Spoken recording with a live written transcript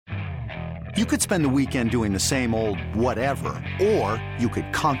You could spend the weekend doing the same old whatever, or you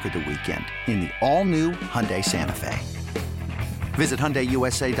could conquer the weekend in the all-new Hyundai Santa Fe. Visit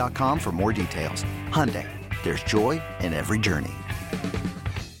HyundaiUSA.com for more details. Hyundai, there's joy in every journey.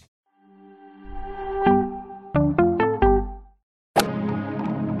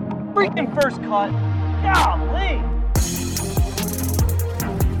 Freaking first cut. Golly.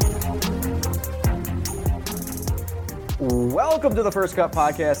 Welcome to the First Cut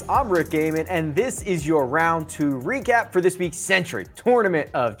Podcast. I'm Rick Gaiman, and this is your round two recap for this week's Century Tournament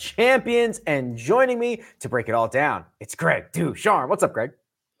of Champions. And joining me to break it all down, it's Greg Ducharme. What's up, Greg?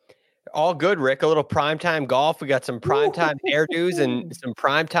 All good, Rick. A little primetime golf. We got some primetime hairdos and some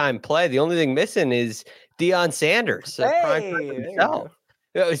primetime play. The only thing missing is Deion Sanders. Hey, himself.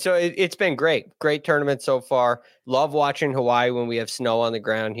 So it's been great. Great tournament so far. Love watching Hawaii when we have snow on the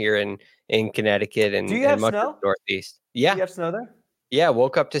ground here in Connecticut and, Do you have much snow? of the Northeast. Yeah. Do you have snow there? Yeah,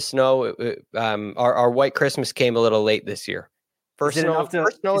 woke up to snow. Our white Christmas came a little late this year. First snow of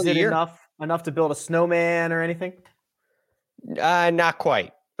the year. Enough to build a snowman or anything? Not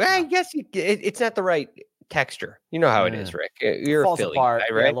quite. Well, I guess it's not the right texture. You know how it is, Rick. You're Falls a Philly apart,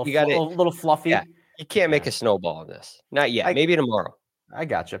 guy, right? Yeah, You got a little fluffy. Yeah, you can't make a snowball in this. Not yet. Maybe tomorrow. I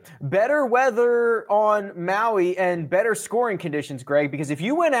gotcha. Better weather on Maui and better scoring conditions, Greg, because if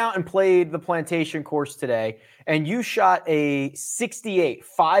you went out and played the Plantation course today and you shot a 68,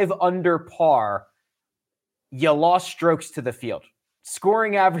 5 under par, you lost strokes to the field.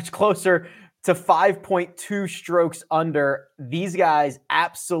 Scoring average closer to 5.2 strokes under. These guys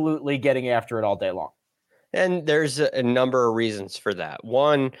absolutely getting after it all day long. And there's a number of reasons for that.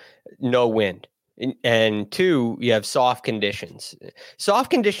 One, no wind. And two, you have soft conditions. Soft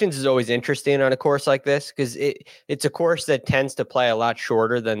conditions is always interesting on a course like this because it's a course that tends to play a lot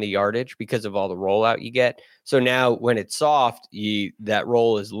shorter than the yardage because of all the rollout you get. So now when it's soft, that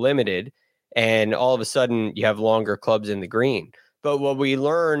roll is limited, and all of a sudden you have longer clubs in the green. But what we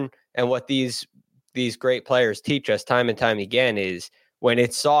learn and what these great players teach us time and time again is when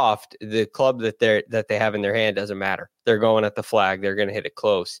it's soft, the club that they have in their hand doesn't matter. They're going at the flag. They're going to hit it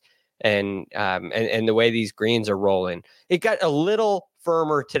close. And the way these greens are rolling, it got a little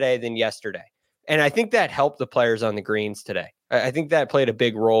firmer today than yesterday. And I think that helped the players on the greens today. I think that played a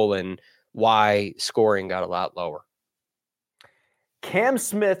big role in why scoring got a lot lower. Cam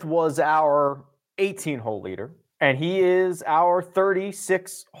Smith was our 18-hole leader, and he is our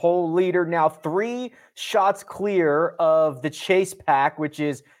 36-hole leader. Now 3 shots clear of the Chase pack, which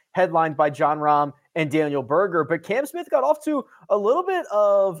is headlined by Jon Rahm and Daniel Berger. But Cam Smith got off to a little bit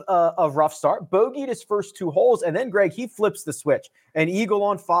of a rough start, bogeyed his first 2 holes, and then, Greg, he flips the switch. An eagle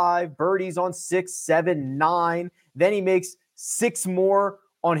on 5, birdies on 6, 7, 9. Then he makes 6 more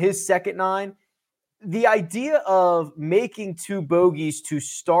on his second 9. The idea of making 2 bogeys to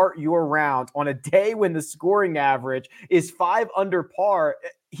start your round on a day when the scoring average is 5 under par,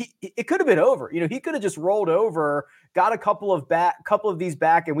 it could have been over. He could have just rolled over, got a couple of these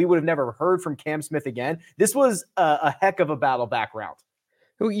back, and we would have never heard from Cam Smith again. This was a heck of a battle back round.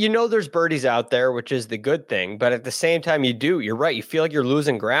 There's birdies out there, which is the good thing. But at the same time, you're right. You feel like you're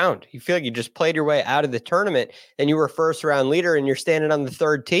losing ground. You feel like you just played your way out of the tournament and you were first round leader and you're standing on the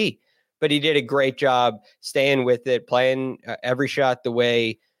 3rd tee. But he did a great job staying with it, playing every shot the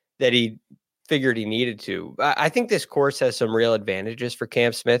way that he figured he needed to. I think this course has some real advantages for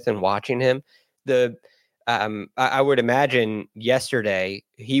Cam Smith and watching him. I would imagine yesterday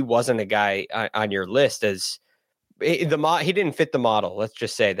he wasn't a guy on your list as he didn't fit the model. Let's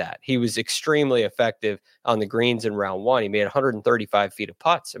just say that. He was extremely effective on the greens in round 1. He made 135 feet of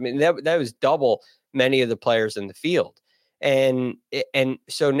putts. I mean, that was double many of the players in the field. And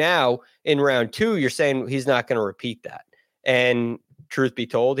so now in round 2, you're saying he's not going to repeat that. And truth be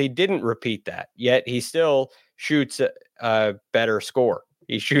told, he didn't repeat that, yet he still shoots a better score.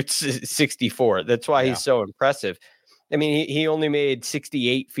 He shoots 64. That's why he's so impressive. I mean, he only made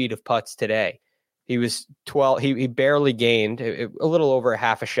 68 feet of putts today. He was 12. He barely gained a little over a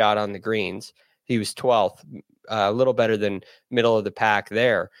half a shot on the greens. He was 12th, a little better than middle of the pack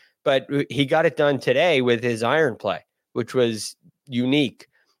there. But he got it done today with his iron play, which was unique.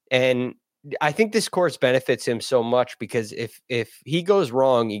 And I think this course benefits him so much because if he goes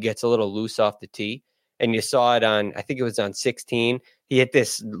wrong, he gets a little loose off the tee. And you saw it on, I think it was on 16. He hit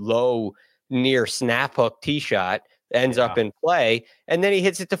this low near snap hook tee shot, ends up in play, and then he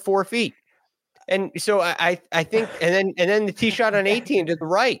hits it to 4 feet. And so I think, and then the tee shot on 18 to the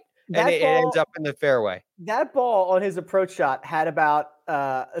right, and it ends up in the fairway. That ball on his approach shot had about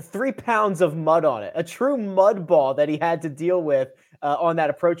 3 pounds of mud on it, a true mud ball that he had to deal with on that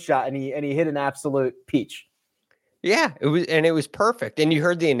approach shot, and he hit an absolute peach. Yeah, it was perfect. And you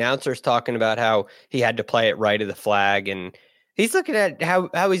heard the announcers talking about how he had to play it right of the flag, and he's looking at how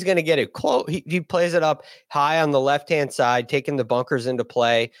he's going to get it close. He plays it up high on the left-hand side, taking the bunkers into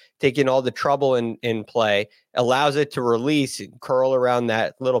play, taking all the trouble in play, allows it to release and curl around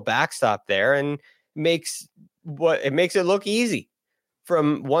that little backstop there, and makes it look easy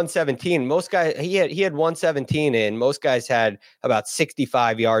from 117. Most guys, he had 117 in. Most guys had about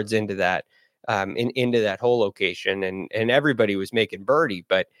 65 yards into that. Into that whole location, and everybody was making birdie,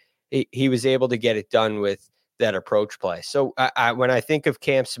 but he was able to get it done with that approach play. So when I think of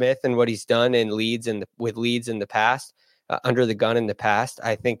Cam Smith and what he's done in leads with leads in the past, under the gun in the past,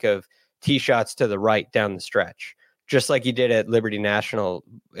 I think of tee shots to the right down the stretch, just like he did at Liberty National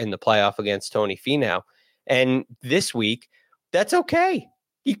in the playoff against Tony Finau. And this week, that's okay.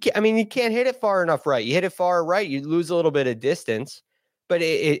 You can't hit it far enough right. You hit it far right, you lose a little bit of distance, but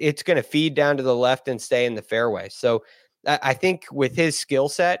it's going to feed down to the left and stay in the fairway. So I think with his skill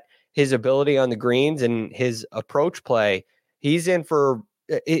set, his ability on the greens, and his approach play, he's in for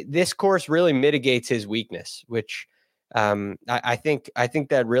this course really mitigates his weakness, which I think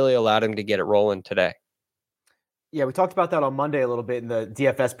that really allowed him to get it rolling today. Yeah, we talked about that on Monday a little bit in the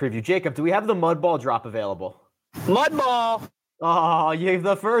DFS preview. Jacob, do we have the mud ball drop available? Mud ball! Oh, you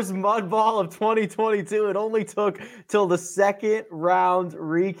the first mud ball of 2022. It only took till the second round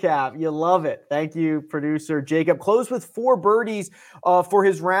recap. You love it. Thank you, producer Jacob. Closed with 4 birdies for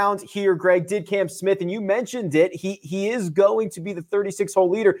his round here. Greg did Cam Smith, and you mentioned it. He is going to be the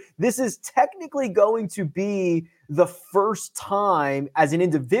 36-hole leader. This is technically going to be the first time as an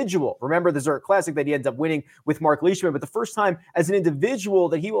individual. Remember the Zurich Classic that he ends up winning with Mark Leishman, but the first time as an individual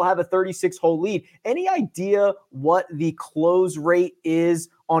that he will have a 36-hole lead. Any idea what the close rate is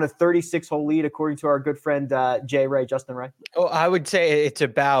on a 36-hole lead, according to our good friend Justin Ray? Oh, I would say it's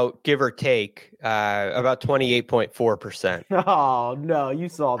about, give or take, about 28.4%. Oh, no, you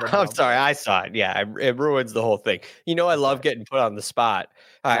saw that. I'm sorry, I saw it. Yeah, it ruins the whole thing. I love getting put on the spot.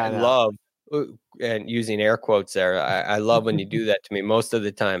 I love, and using air quotes there, I love when you do that to me. Most of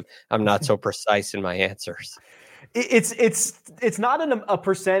the time, I'm not so precise in my answers. It's not a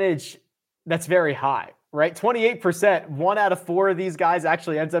percentage that's very high, right? 28%. 1 out of 4 of these guys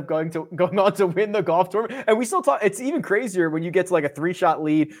actually ends up going on to win the golf tournament. And we still talk. It's even crazier when you get to like a 3-shot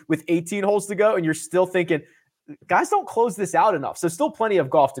lead with 18 holes to go, and you're still thinking, guys don't close this out enough. So still plenty of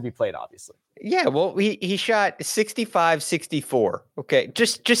golf to be played, obviously. Yeah, well, he shot 65-64. Okay,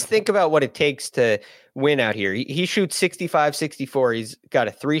 just think about what it takes to win out here. He shoots 65-64. He's got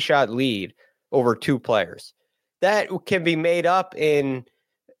a 3-shot lead over 2 players. That can be made up in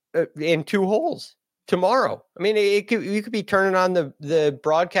 2 holes tomorrow. I mean, you could be turning on the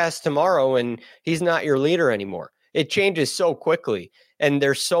broadcast tomorrow, and he's not your leader anymore. It changes so quickly, and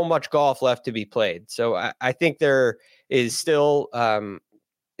there's so much golf left to be played. So I think there is still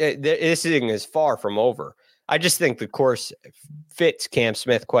this thing is far from over. I just think the course fits Cam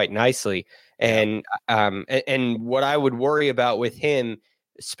Smith quite nicely. And what I would worry about with him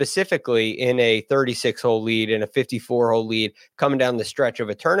specifically in a 36-hole lead and a 54-hole lead coming down the stretch of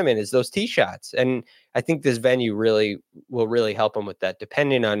a tournament is those tee shots. And I think this venue will really help him with that,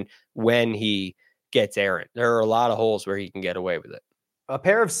 depending on when he gets errant. There are a lot of holes where he can get away with it. A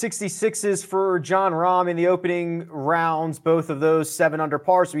pair of 66s for Jon Rahm in the opening rounds, both of those 7 under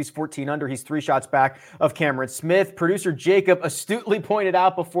par, so he's 14 under. He's 3 shots back of Cameron Smith. Producer Jacob astutely pointed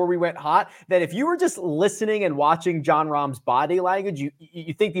out before we went hot that if you were just listening and watching Jon Rahm's body language,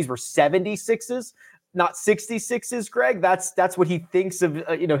 you think these were 76s, not 66s, Greg. That's what he thinks of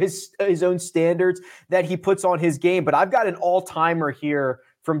his own standards that he puts on his game. But I've got an all-timer here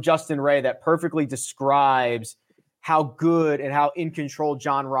from Justin Ray that perfectly describes how good and how in control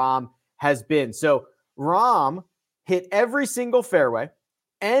Jon Rahm has been. So Rahm hit every single fairway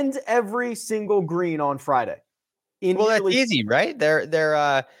and every single green on Friday. Well, that's easy, right?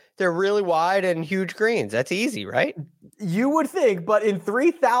 They're really wide and huge greens. That's easy, right? You would think, but in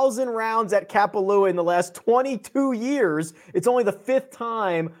 3,000 rounds at Kapalua in the last 22 years, it's only the 5th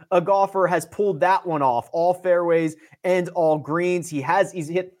time a golfer has pulled that one off, all fairways and all greens. He's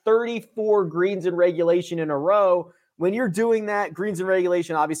hit 34 greens in regulation in a row. When you're doing that, greens in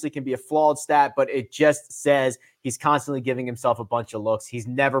regulation obviously can be a flawed stat, but it just says he's constantly giving himself a bunch of looks. He's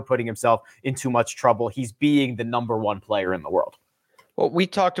never putting himself in too much trouble. He's being the number 1 player in the world. Well, we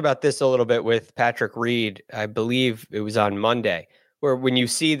talked about this a little bit with Patrick Reed. I believe it was on Monday, where when you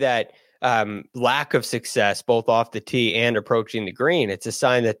see that lack of success, both off the tee and approaching the green, it's a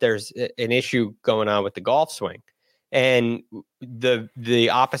sign that there's an issue going on with the golf swing. And the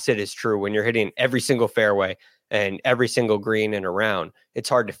opposite is true when you're hitting every single fairway and every single green and around. It's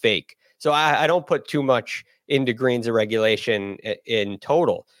hard to fake. So I don't put too much into greens of regulation in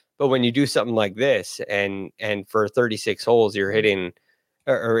total. But when you do something like this, and for 36 holes, you're hitting,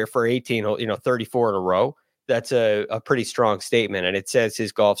 or for 18, 34 in a row, that's a pretty strong statement. And it says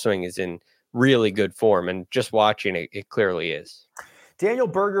his golf swing is in really good form. And just watching it, it clearly is. Daniel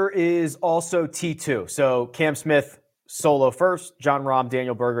Berger is also T2. So Cam Smith solo first, Jon Rahm,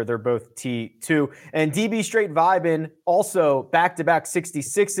 Daniel Berger, they're both T2. And DB Straight Vibin also back-to-back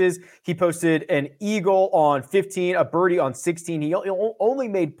 66s. He posted an eagle on 15, a birdie on 16. He only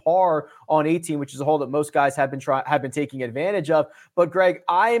made par on 18, which is a hole that most guys have been taking advantage of. But Greg,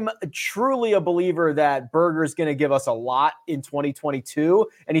 I'm truly a believer that Berger is going to give us a lot in 2022,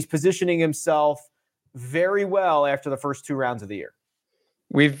 and he's positioning himself very well after the first 2 rounds of the year.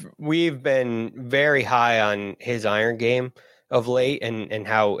 We've been very high on his iron game of late and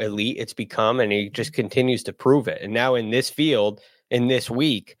how elite it's become, and he just continues to prove it. And now in this field, in this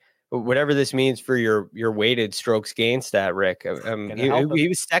week, whatever this means for your weighted strokes gain stat, Rick, he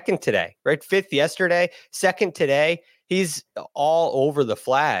was second today, right? 5th yesterday, second today. He's all over the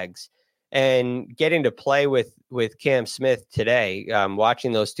flags, and getting to play with Cam Smith today,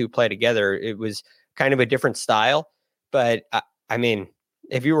 watching those two play together, it was kind of a different style. But I mean,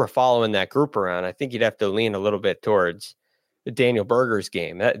 if you were following that group around, I think you'd have to lean a little bit towards Daniel Berger's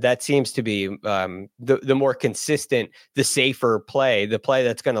game. That seems to be the more consistent, the safer play, the play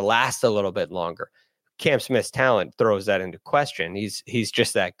that's going to last a little bit longer. Cam Smith's talent throws that into question. He's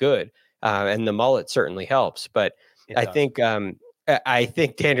just that good, and the mullet certainly helps. But I think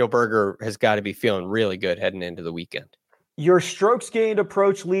Daniel Berger has got to be feeling really good heading into the weekend. Your strokes gained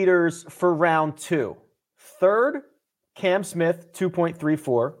approach leaders for round 2. Third, Cam Smith,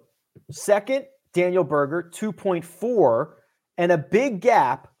 2.34. Second, Daniel Berger, 2.4. And a big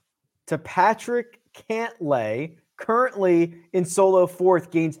gap to Patrick Cantlay, currently in solo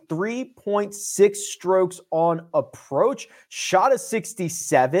 4th, gains 3.6 strokes on approach, shot a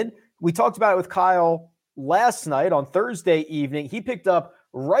 67. We talked about it with Kyle last night on Thursday evening. He picked up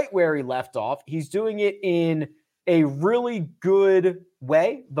right where he left off. He's doing it in a really good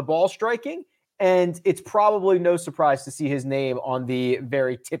way, the ball striking. And it's probably no surprise to see his name on the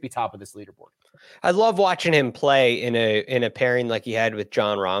very tippy top of this leaderboard. I love watching him play in a pairing like he had with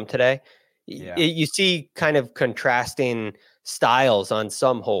Jon Rahm today. Yeah. You see kind of contrasting styles on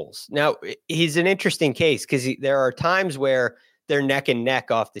some holes. Now, he's an interesting case because there are times where they're neck and neck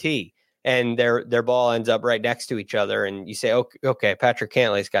off the tee, and their ball ends up right next to each other. And you say, okay, Patrick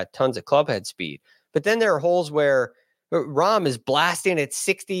Cantlay's got tons of clubhead speed. But then there are holes where Rahm is blasting at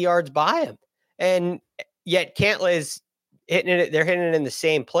 60 yards by him. And yet Cantlay is hitting it. They're hitting it in the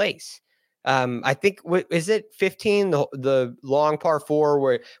same place. I think, is it 15, the long par 4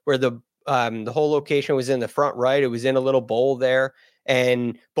 where the whole location was in the front right. It was in a little bowl there,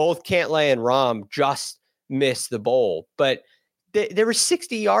 and both Cantlay and Rahm just missed the bowl, but there was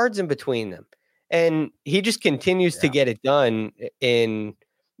 60 yards in between them, and he just continues to get it done in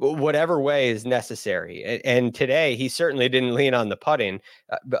whatever way is necessary. And today he certainly didn't lean on the putting.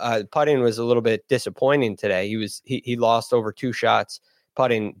 Putting was a little bit disappointing today. He lost over 2 shots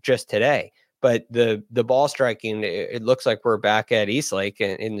putting just today, but the ball striking, it looks like we're back at Eastlake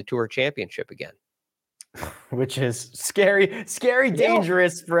in the Tour Championship again, which is scary,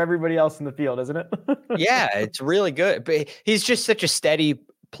 dangerous for everybody else in the field, isn't it? Yeah, it's really good, but he's just such a steady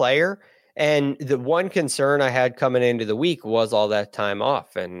player. And the one concern I had coming into the week was all that time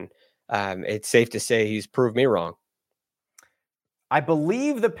off. And it's safe to say he's proved me wrong. I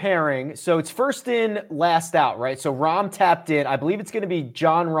believe the pairing, so it's first in, last out, right? So Rahm tapped in. I believe it's going to be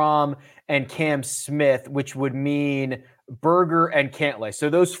Jon Rahm and Cam Smith, which would mean Berger and Cantlay. So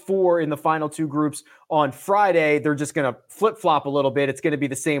those 4 in the final 2 groups on Friday, they're just going to flip-flop a little bit. It's going to be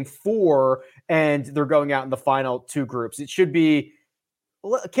the same 4, and they're going out in the final 2 groups. It should be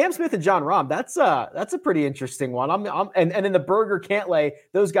Cam Smith and Jon Rahm. That's a pretty interesting one. And in the Berger Cantlay,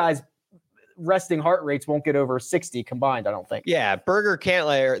 those guys resting heart rates won't get over 60 combined, I don't think. Yeah, Berger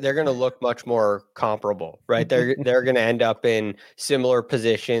Cantlay, they're going to look much more comparable, right? They're going to end up in similar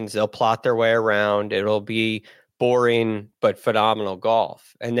positions. They'll plot their way around. It'll be boring but phenomenal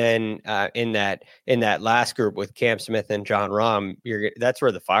golf. And then in that last group with Cam Smith and Jon Rahm, that's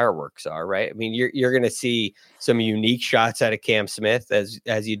where the fireworks are, right? I mean, you're going to see some unique shots out of Cam Smith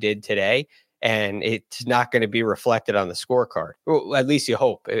as you did today, and it's not going to be reflected on the scorecard. Well, at least you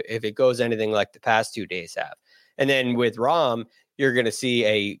hope, if it goes anything like the past 2 days have. And then with Rahm, you're going to see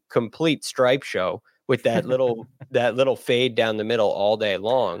a complete stripe show with that little fade down the middle all day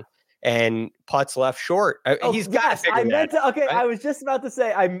long. and putts left short. He's got to figure that out, Okay, right? I was just about to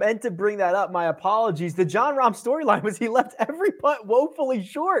say, I meant to bring that up. My apologies. The John Rahm storyline was he left every putt woefully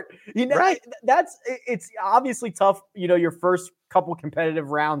short. Right. It's obviously tough, your first couple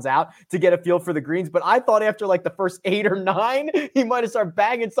competitive rounds out to get a feel for the greens. But I thought after like the first 8 or 9, he might have started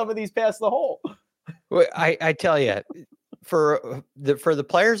banging some of these past the hole. Well, I tell you, for the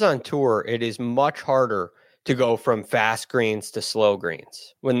players on tour, it is much harder to go from fast greens to slow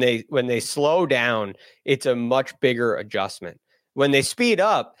greens. When they slow down, it's a much bigger adjustment. When they speed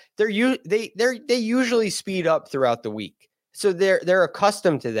up, they usually speed up throughout the week. So they're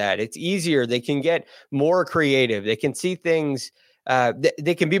accustomed to that. It's easier. They can get more creative. They can see things.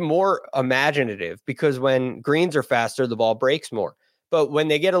 They can be more imaginative, because when greens are faster, the ball breaks more. But when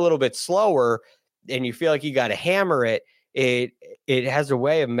they get a little bit slower and you feel like you got to hammer it, it has a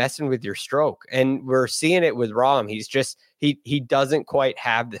way of messing with your stroke. And we're seeing it with Rahm. He's just, he doesn't quite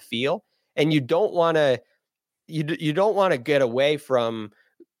have the feel, and you don't want to get away from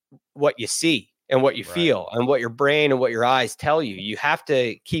what you see and what you feel and what your brain and what your eyes tell you. You have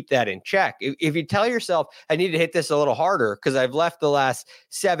to keep that in check. If you tell yourself, I need to hit this a little harder because I've left the last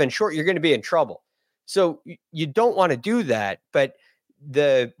 7 short, you're going to be in trouble. So you don't want to do that. But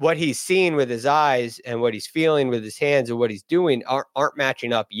what he's seeing with his eyes and what he's feeling with his hands and what he's doing aren't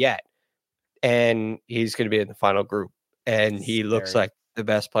matching up yet. And he's going to be in the final group, and he looks like the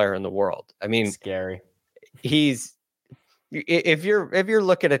best player in the world. I mean, scary. If you're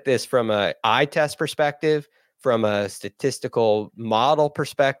looking at this from a eye test perspective, from a statistical model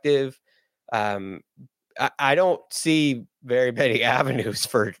perspective, I don't see very many avenues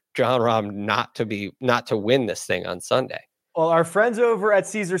for John Rahm not to win this thing on Sunday. Well, our friends over at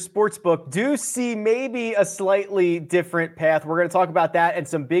Caesars Sportsbook do see maybe a slightly different path. We're going to talk about that and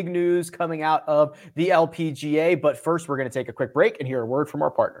some big news coming out of the LPGA. But first, we're going to take a quick break and hear a word from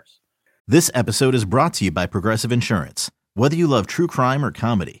our partners. This episode is brought to you by Progressive Insurance. Whether you love true crime or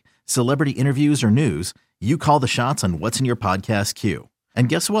comedy, celebrity interviews or news, you call the shots on what's in your podcast queue. And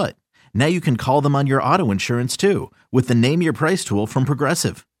guess what? Now you can call them on your auto insurance too with the Name Your Price tool from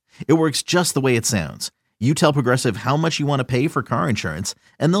Progressive. It works just the way it sounds. You tell Progressive how much you want to pay for car insurance,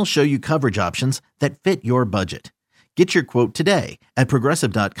 and they'll show you coverage options that fit your budget. Get your quote today at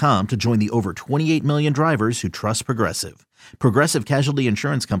Progressive.com to join the over 28 million drivers who trust Progressive. Progressive Casualty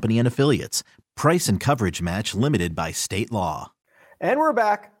Insurance Company and Affiliates. Price and coverage match limited by state law. And we're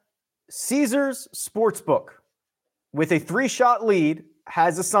back. Caesars Sportsbook, with a 3-shot lead,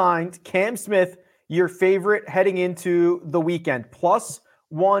 has assigned Cam Smith your favorite heading into the weekend, plus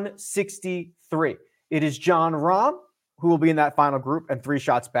 163. It is John Rahm, who will be in that final group and 3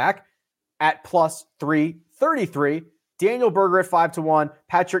 shots back, at plus 333. Daniel Berger at 5-1.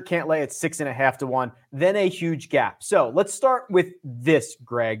 Patrick Cantlay at 6.5-1. Then a huge gap. So let's start with this,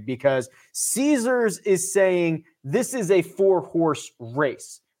 Greg, because Caesars is saying this is a 4-horse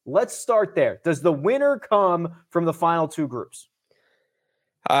race. Let's start there. Does the winner come from the final 2 groups?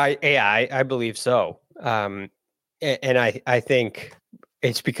 I believe so. And I think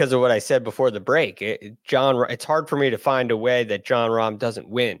it's because of what I said before the break. It's hard for me to find a way that John Rahm doesn't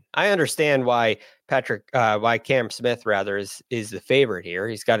win. I understand why Cam Smith is the favorite here.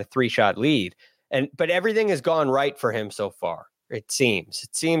 He's got a 3-shot lead, but everything has gone right for him so far. It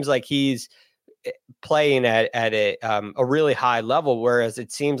seems like he's playing at a really high level, whereas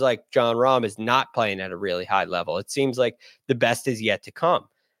it seems like John Rahm is not playing at a really high level. It seems like the best is yet to come.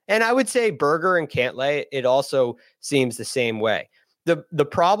 And I would say Berger and Cantlay, it also seems the same way. The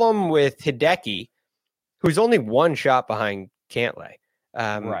problem with Hideki, who's only 1 shot behind Cantlay,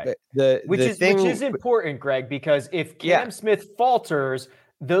 right? Which is important, Greg, because if Cam Smith falters,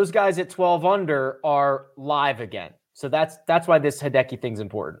 those guys at 12 under are live again. So that's why this Hideki thing's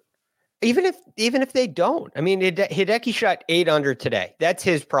important. Even if they don't, I mean, Hideki shot 8 under today. That's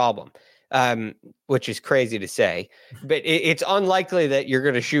his problem, which is crazy to say, but it's unlikely that you're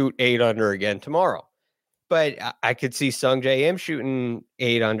going to shoot 8 under again tomorrow. But I could see Sung J M shooting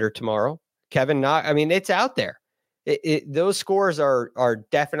 8 under tomorrow. Kevin Knox, I mean, it's out there. Those scores are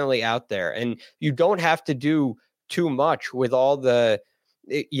definitely out there, and you don't have to do too much with all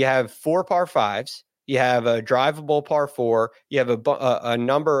you have 4 par 5s, you have a drivable par 4, you have a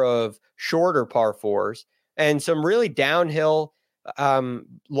number of shorter par 4s, and some really downhill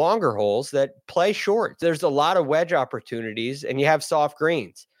longer holes that play short. There's a lot of wedge opportunities, and you have soft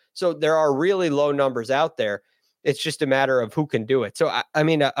greens. So there are really low numbers out there. It's just a matter of who can do it. So, I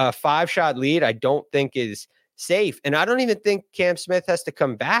mean, a 5-shot lead, I don't think is safe. And I don't even think Cam Smith has to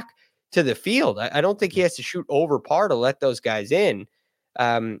come back to the field. I don't think he has to shoot over par to let those guys in.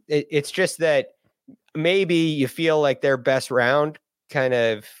 It's just that maybe you feel like their best round kind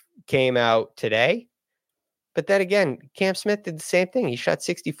of came out today. But then again, Cam Smith did the same thing. He shot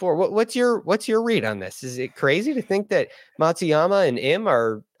 64. What's your read on this? Is it crazy to think that Matsuyama and Im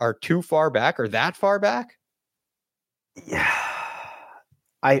are too far back or that far back? Yeah,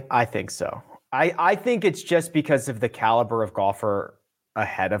 I think so. I think it's just because of the caliber of golfer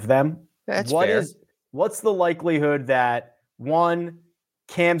ahead of them. That's fair. What's the likelihood that one,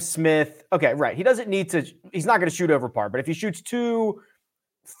 Cam Smith, okay, right. He's not going to shoot over par, but if he shoots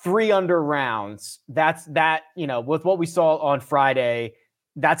 3 under rounds, with what we saw on Friday,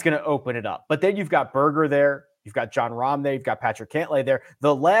 that's going to open it up. But then you've got Berger there. You've got Jon Rahm there. You've got Patrick Cantlay there.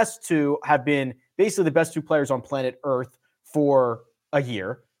 The last two have been basically the best 2 players on planet Earth for a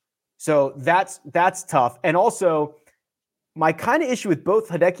year. So that's tough. And also, my kind of issue with both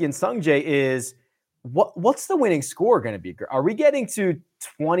Hideki and Sungjae is what's the winning score going to be? Are we getting to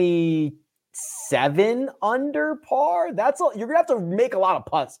 27 under par? That's all. You're going to have to make a lot of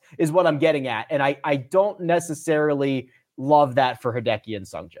putts is what I'm getting at. And I don't necessarily love that for Hideki and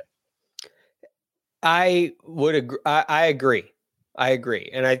Sungjae. I would agree. I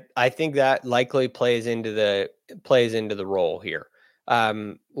agree. And I think that likely plays into the role here.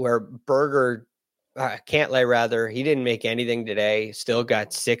 Where Berger, Cantlay rather, he didn't make anything today, still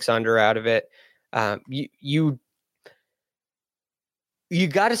got 6 under out of it. You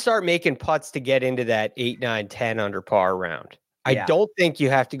got to start making putts to get into that 8, 9, 10 under par round. Yeah. I don't think you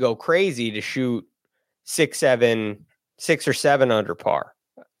have to go crazy to shoot 6 or 7 under par.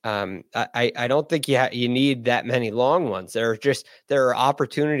 I don't think you need that many long ones. There are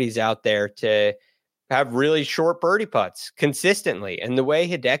opportunities out there to have really short birdie putts consistently. And the way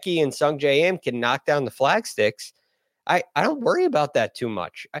Hideki and Sungjae Im can knock down the flag sticks, I don't worry about that too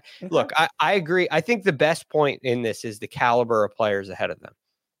much. Look, I agree. I think the best point in this is the caliber of players ahead of them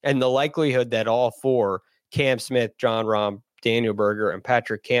and the likelihood that all 4, Cam Smith, Jon Rahm, Daniel Berger, and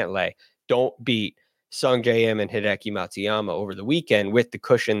Patrick Cantlay, don't beat Sungjae Im and Hideki Matsuyama over the weekend with the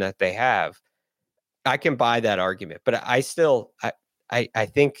cushion that they have. I can buy that argument, but I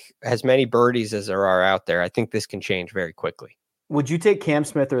think as many birdies as there are out there, I think this can change very quickly. Would you take Cam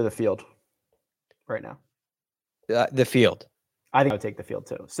Smith or the field right now? The field. I think I would take the field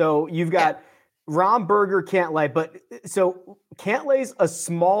too. So you've got Rahm, Berger, Cantlay, but so Cantlay's a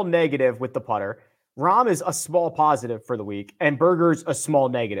small negative with the putter. Rahm is a small positive for the week, and Berger's a small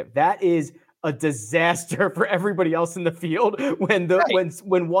negative. That is a disaster for everybody else in the field when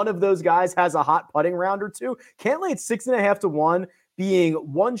one of those guys has a hot putting round or two. Cantlay at 6.5 to 1, being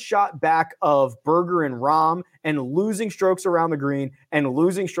 1 shot back of Berger and Rahm and losing strokes around the green and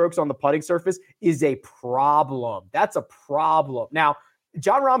losing strokes on the putting surface is a problem. That's a problem. Now,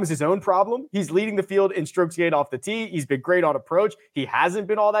 Jon Rahm is his own problem. He's leading the field in strokes gained off the tee. He's been great on approach. He hasn't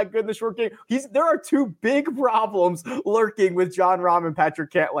been all that good in the short game. There are 2 big problems lurking with Jon Rahm and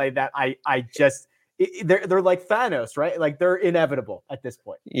Patrick Cantlay that they're like Thanos, right? Like they're inevitable at this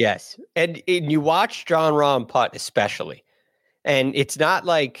point. Yes. And you watch Jon Rahm putt especially. And it's not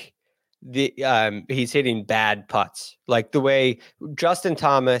like he's hitting bad putts. Like the way Justin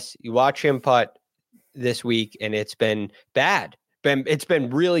Thomas, you watch him putt this week and it's been bad. It's been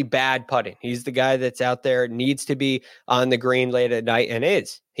really bad putting. He's the guy that's out there, needs to be on the green late at night, and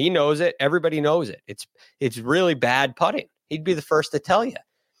is. He knows it. Everybody knows it. It's really bad putting. He'd be the first to tell you.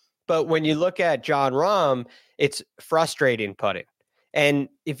 But when you look at Jon Rahm, it's frustrating putting. And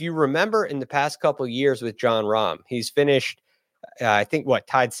if you remember in the past couple of years with Jon Rahm, he's finished, I think,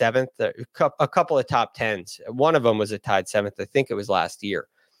 tied 7th, a couple of top 10s. One of them was a tied 7th. I think it was last year.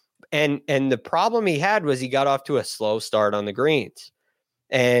 And the problem he had was he got off to a slow start on the greens.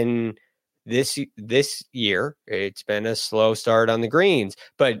 And this year, it's been a slow start on the greens,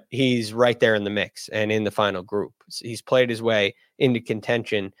 but he's right there in the mix and in the final group. He's played his way into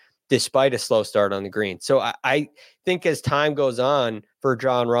contention despite a slow start on the green. So I think as time goes on for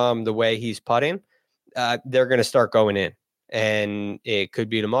Jon Rahm, the way he's putting, they're going to start going in. And it could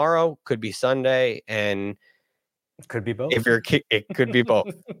be tomorrow, could be Sunday, and could be both. It could be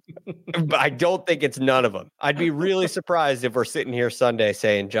both. But I don't think it's none of them. I'd be really surprised if we're sitting here Sunday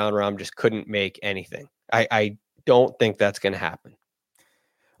saying Jon Rahm just couldn't make anything. I don't think that's going to happen.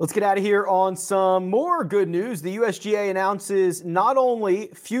 Let's get out of here on some more good news. The USGA announces not only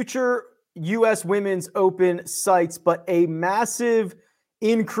future U.S. Women's Open sites, but a massive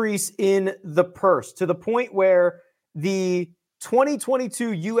increase in the purse to the point where the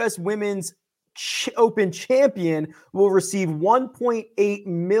 2022 U.S. Women's Open champion will receive $1.8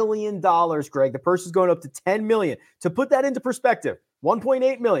 million, Greg. The purse is going up to $10 million. To put that into perspective,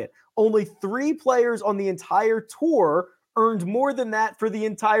 $1.8 million. Only 3 players on the entire tour earned more than that for the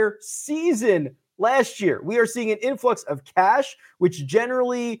entire season last year. We are seeing an influx of cash, which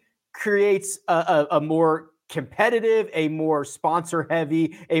generally creates a more competitive, a more sponsor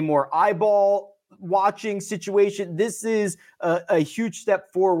heavy, a more eyeball watching situation. This is a huge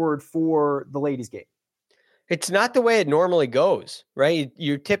step forward for the ladies game. It's not the way it normally goes, right?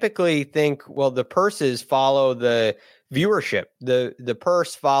 You typically think, well, the purses follow the viewership. The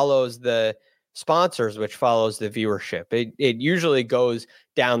purse follows the sponsors, which follows the viewership. It usually goes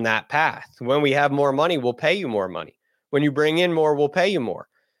down that path. When we have more money, we'll pay you more money. When you bring in more, we'll pay you more.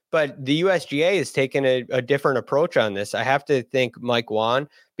 But the USGA has taken a different approach on this. I have to think Mike Wan,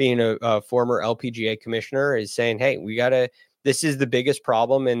 being a former LPGA commissioner, is saying, hey, this is the biggest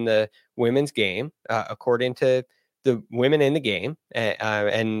problem in the women's game, according to the women in the game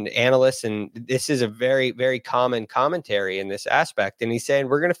and analysts. And this is a very, very common commentary in this aspect. And he's saying,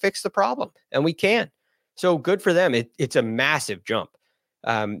 we're going to fix the problem, and we can. So good for them. It's a massive jump.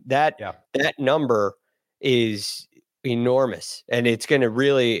 That number is enormous, and it's going to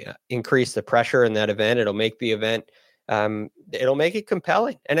really increase the pressure in that event. It'll make the event, it'll make it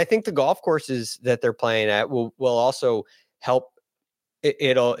compelling. And I think the golf courses that they're playing at will also help.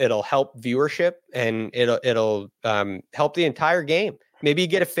 It'll help viewership, and it'll help the entire game. Maybe you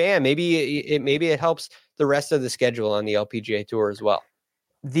get a fan. Maybe it helps the rest of the schedule on the LPGA Tour as well.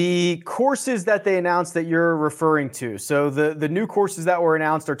 The courses that they announced that you're referring to. So the new courses that were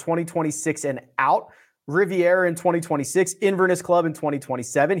announced are 2026 and out. Riviera in 2026, Inverness Club in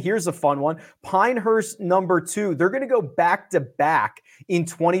 2027. Here's a fun one. Pinehurst number 2. They're going to go back to back in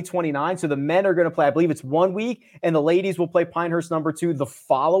 2029. So the men are going to play, I believe it's 1 week, and the ladies will play Pinehurst number 2 the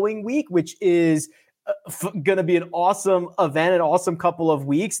following week, which is going to be an awesome event, an awesome couple of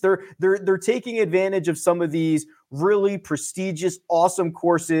weeks. They're taking advantage of some of these really prestigious, awesome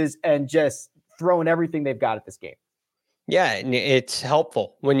courses and just throwing everything they've got at this game. Yeah, and it's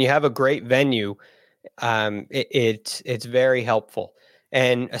helpful when you have a great venue. It's very helpful,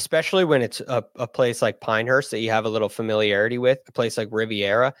 and especially when it's a place like Pinehurst that you have a little familiarity with, a place like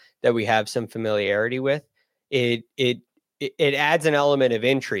Riviera that we have some familiarity with. It adds an element of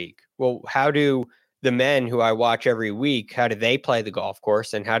intrigue. Well, how do the men who I watch every week, how do they play the golf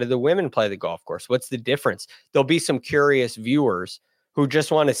course, and how do the women play the golf course? What's the difference? There'll be some curious viewers who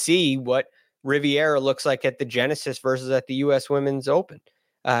just want to see what Riviera looks like at the Genesis versus at the U.S. Women's Open.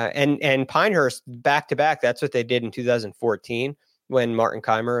 And Pinehurst back to back. That's what they did in 2014 when Martin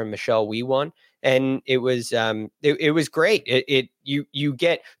Keimer and Michelle Wie won, and it was it was great. You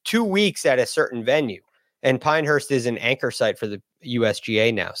get 2 weeks at a certain venue, and Pinehurst is an anchor site for the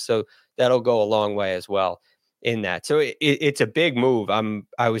USGA now, so that'll go a long way as well in that. So it's a big move.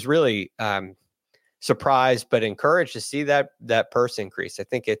 I was really surprised but encouraged to see that purse increase. I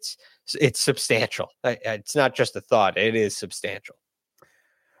think it's substantial. It's not just a thought; it is substantial.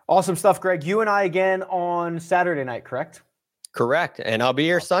 Awesome stuff, Greg. You and I again on Saturday night, correct? Correct. And I'll be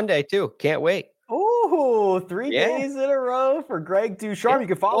here Sunday too. Can't wait. Oh, 3 days in a row for Greg Ducharme. Yeah. You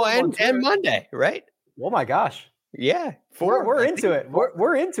can follow him on Twitter. And Monday, right? Oh my gosh. Yeah. We're into it.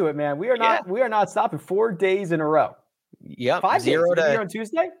 We're into it, man. We are not stopping 4 days in a row. Yep. 5 days. Are you here on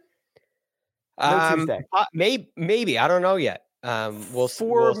Tuesday? No Tuesday. Maybe. I don't know yet. We'll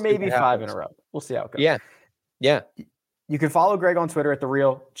maybe 5 in a row. We'll see how it goes. Yeah. You can follow Greg on Twitter at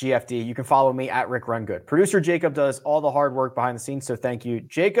 @TheRealGFD. You can follow me at Rick Run Good. Producer Jacob does all the hard work behind the scenes, so thank you,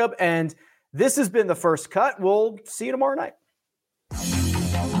 Jacob. And this has been The First Cut. We'll see you tomorrow night.